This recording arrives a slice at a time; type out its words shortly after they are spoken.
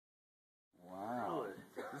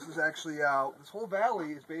is actually, this whole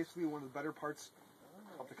valley is basically one of the better parts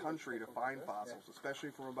of the country to find fossils, especially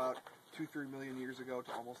from about 2-3 million years ago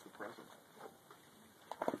to almost the present.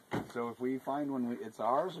 So if we find one, it's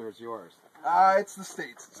ours or it's yours? It's the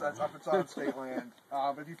state's. So it's on state land.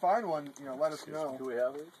 But if you find one, let us know. Do we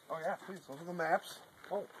have these? Oh yeah, please. Those are the maps.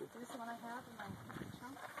 Oh, this is the one I have in my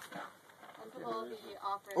trunk. And will be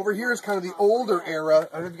offered. Over here is kind of the older era.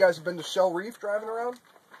 I don't know if you guys have been to Shell Reef driving around.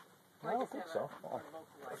 I don't think so. Oh.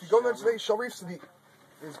 If you go there today, Shell Reef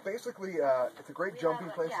is basically it's a great jumping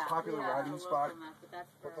place. It's a popular riding spot.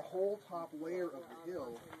 But the whole top layer of the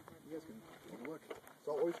hill, you guys can take a look. It's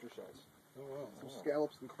all oyster shells. Oh, wow. Some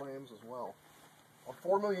scallops and clams as well. Well,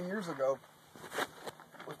 4 million years ago, it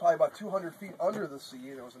was probably about 200 feet under the sea,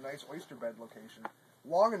 and it was a nice oyster bed location,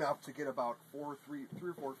 long enough to get about 3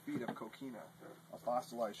 or 4 feet of coquina, of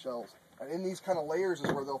fossilized shells. And in these kind of layers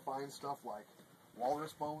is where they'll find stuff like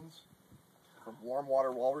walrus bones from warm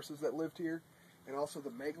water walruses that lived here, and also the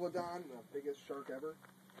megalodon, the biggest shark ever.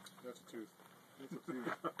 That's a tooth. That's a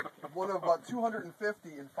tooth. One of about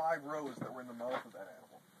 250 in 5 rows that were in the mouth of that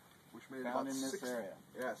animal, which made it Found about in this 60, area.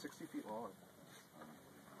 Yeah, 60 feet long.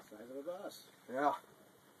 Size of a bus. Yeah.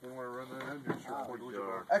 You want to run that in? Just report what you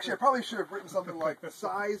are. Actually, I probably should have written something like the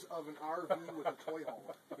size of an RV with a toy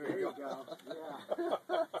hole. There you go. Yeah.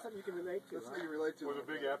 Something you can relate to. That's something you relate to. With a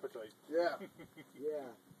big appetite. Yeah. Yeah.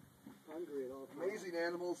 Hungry at all times. Amazing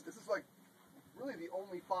animals. This is like really the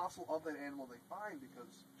only fossil of that animal they find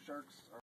because sharks are